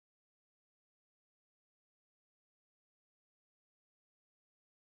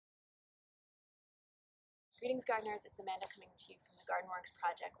Greetings gardeners, it's Amanda coming to you from the GardenWorks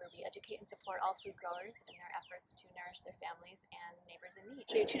project where we educate and support all food growers in their efforts to nourish their families and neighbors in need.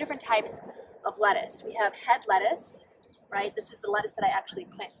 I'll show you two different types of lettuce. We have head lettuce, right? This is the lettuce that I actually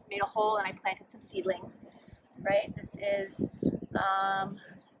made a hole and I planted some seedlings, right? This is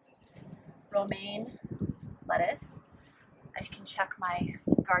romaine lettuce. I can check my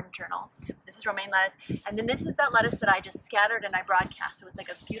garden journal. This is romaine lettuce, and then this is that lettuce that I just scattered and I broadcast. So it's like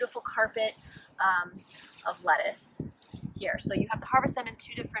a beautiful carpet of lettuce here. So you have to harvest them in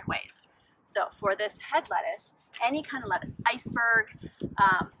two different ways. So for this head lettuce, any kind of lettuce, iceberg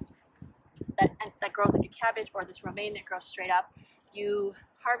that grows like a cabbage, or this romaine that grows straight up, you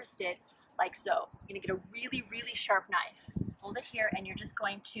harvest it like so. You're gonna get a really, really sharp knife. Hold it here, and you're just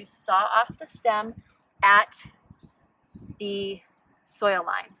going to saw off the stem at the soil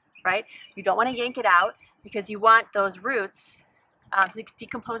line, right? You don't want to yank it out because you want those roots to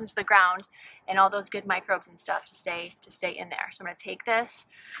decompose into the ground and all those good microbes and stuff to stay in there. So I'm going to take this,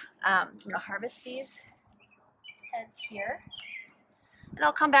 I'm going to harvest these heads here, and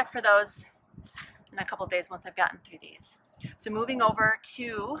I'll come back for those in a couple days once I've gotten through these. So moving over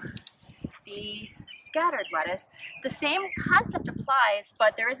to the scattered lettuce, the same concept applies,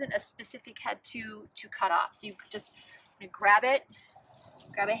 but there isn't a specific head to cut off. So you just grab it,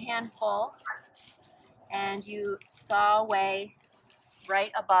 grab a handful, and you saw away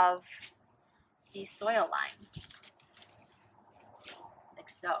right above the soil line, like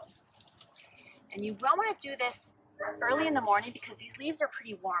so. And you will want to do this early in the morning because these leaves are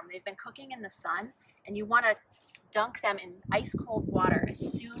pretty warm. They've been cooking in the sun, and you want to dunk them in ice cold water as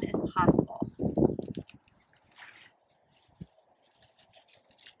soon as possible.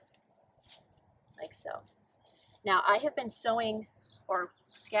 Like so. Now I have been sowing or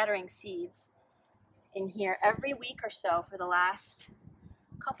scattering seeds in here every week or so for the last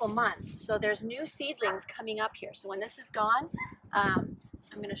couple months. So there's new seedlings coming up here. So when this is gone, I'm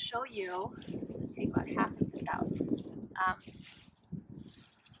going to show you, I'm going to take about half of this out.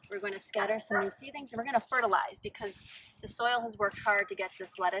 We're going to scatter some new seedlings and we're going to fertilize because the soil has worked hard to get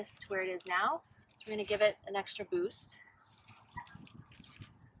this lettuce to where it is now. So we're going to give it an extra boost.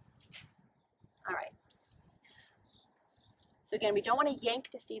 All right. So again, we don't want to yank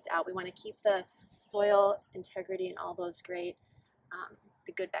the seeds out. We want to keep the soil integrity and all those great,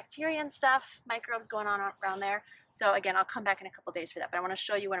 the good bacteria and stuff, microbes going on around there. So again, I'll come back in a couple days for that, but I want to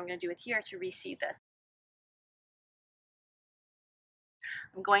show you what I'm going to do with here to reseed this.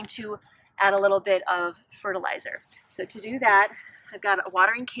 I'm going to add a little bit of fertilizer. So to do that, I've got a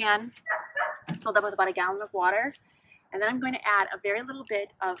watering can filled up with about a gallon of water, and then I'm going to add a very little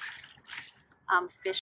bit of fish